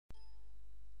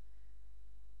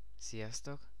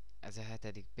Sziasztok! Ez a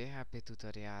 7. PHP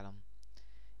tutoriálom,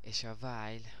 és a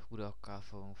while hurokkal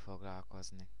fogunk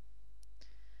foglalkozni.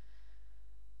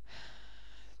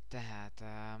 Tehát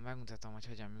megmutatom, hogy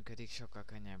hogyan működik, sokkal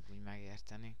könnyebb úgy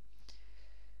megérteni.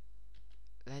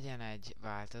 Legyen egy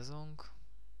változónk,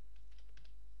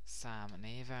 szám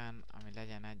néven, ami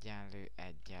legyen egyenlő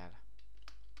 1-jel.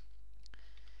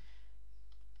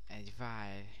 Egy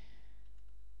while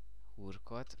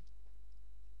hurkot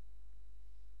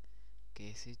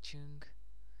készítsünk,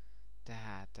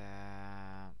 tehát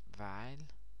while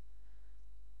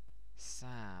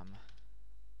szám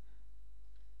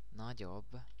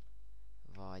nagyobb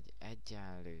vagy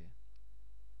egyenlő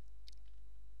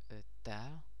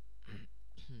 5-tel,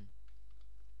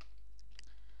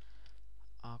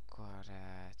 akkor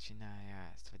csinálja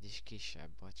ezt, vagyis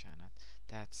kisebb, bocsánat.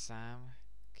 Tehát szám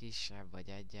kisebb vagy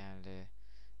egyenlő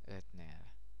 5-nél.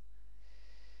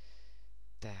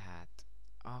 Tehát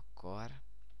akkor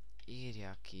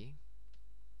írja ki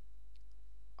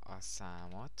a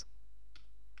számot,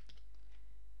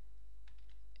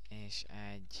 és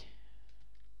egy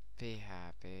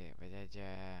PHP, vagy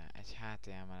egy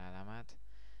HTML elemet,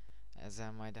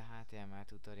 ezzel majd a HTML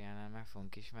tutoriálnál meg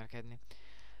fogunk ismerkedni.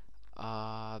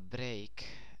 A break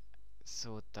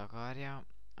szót takarja,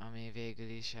 ami végül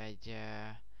is egy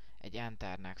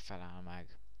enternek felel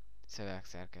meg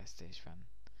szövegszerkesztésben.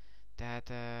 Tehát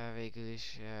végül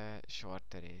is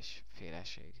sortörés,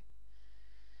 féleség.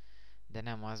 De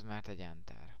nem az, mert egy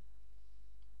enter.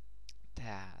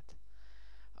 Tehát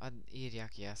írja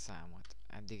ki a számot.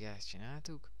 Eddig ezt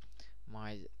csináltuk,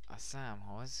 majd a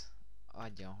számhoz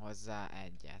adjon hozzá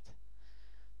 1-et.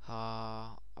 Ha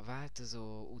a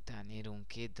változó után írunk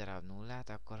 2 darab nullát,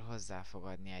 akkor hozzá fog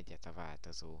adni 1-et a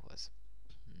változóhoz.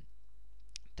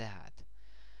 Tehát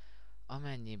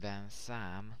amennyiben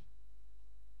szám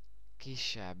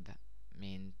kisebb,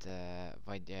 mint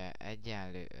vagy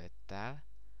egyenlő 5-tel,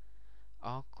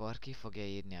 akkor ki fogja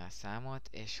írni a számot,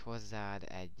 és hozzáad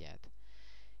 1-et.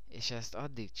 És ezt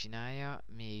addig csinálja,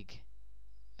 míg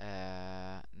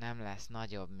nem lesz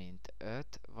nagyobb, mint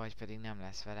 5, vagy pedig nem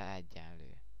lesz vele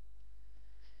egyenlő.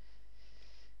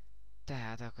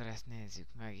 Tehát akkor ezt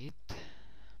nézzük meg itt.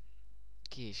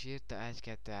 Ki is írta, 1,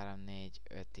 2, 3, 4,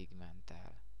 5-ig ment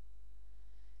el.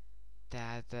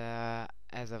 Tehát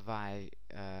ez a while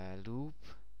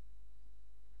loop,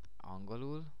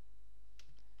 angolul,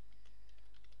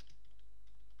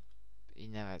 így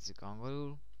nevezzük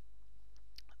angolul.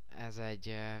 Ez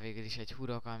végül is egy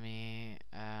hurok, ami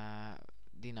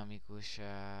dinamikus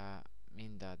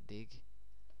mindaddig,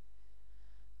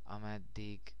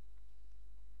 ameddig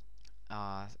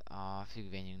a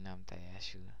függvényünk nem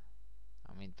teljesül,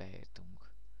 amit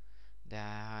beírtunk.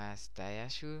 De ha ez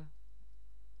teljesül,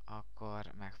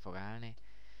 akkor meg fog állni,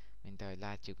 mint ahogy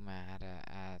látjuk, már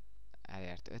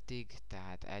elért 5-ig,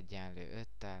 tehát egyenlő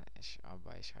 5-tel, és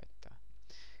abba is hagyta.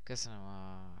 Köszönöm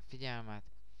a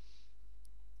figyelmet,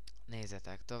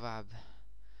 nézzetek tovább,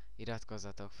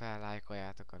 iratkozzatok fel,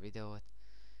 lájkoljátok a videót,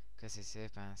 köszi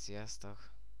szépen,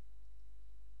 sziasztok!